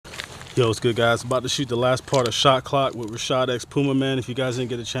Yo, what's good, guys? About to shoot the last part of Shot Clock with Rashad X Puma, man. If you guys didn't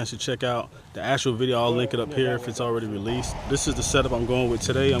get a chance to check out the actual video, I'll link it up here if it's already released. This is the setup I'm going with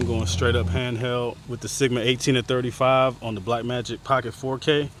today. I'm going straight up handheld with the Sigma 18-35 on the Blackmagic Pocket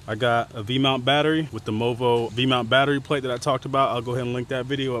 4K. I got a V-mount battery with the Movo V-mount battery plate that I talked about. I'll go ahead and link that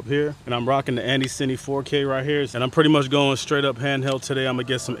video up here. And I'm rocking the Andy Cine 4K right here. And I'm pretty much going straight up handheld today. I'm gonna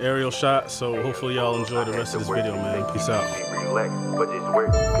get some aerial shots. So hopefully y'all enjoy the rest of this video, man. Peace out. But just work,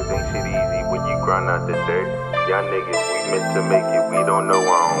 cause ain't shit easy when you grind out the dirt. Y'all niggas, we meant to make it, we don't know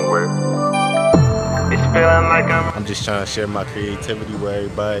our own work. It's feeling like I'm just trying to share my creativity with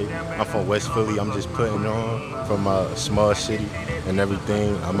everybody. I'm from West Philly, I'm just putting on from a small city and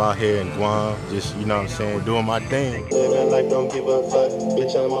everything. I'm out here in Guam, just, you know what I'm saying, doing my thing. living life, don't give a fuck,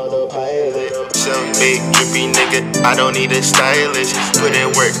 bitch, I'm on the pilot. Some big drippy nigga, I don't need a stylist. Put in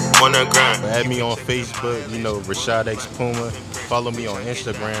work, on the grind. Add me on Facebook, you know, Rashad X Puma. Follow me on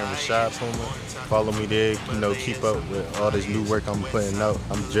Instagram, Rashad Puma. Follow me there, you know, keep up with all this new work I'm putting out.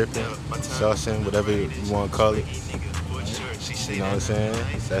 I'm dripping, saucing, whatever you want to call it. You know what I'm saying?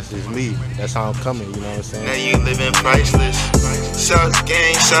 That's just me. That's how I'm coming, you know what I'm saying? Now you living priceless. South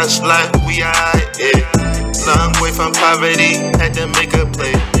gang, shots like we are, yeah. Long way from poverty, had to make a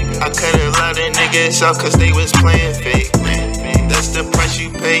play. I cut a lot of niggas off cause they was playing fake. That's the price you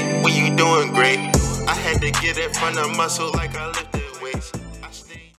pay when you doing great. I had to get it from the muscle like I lifted.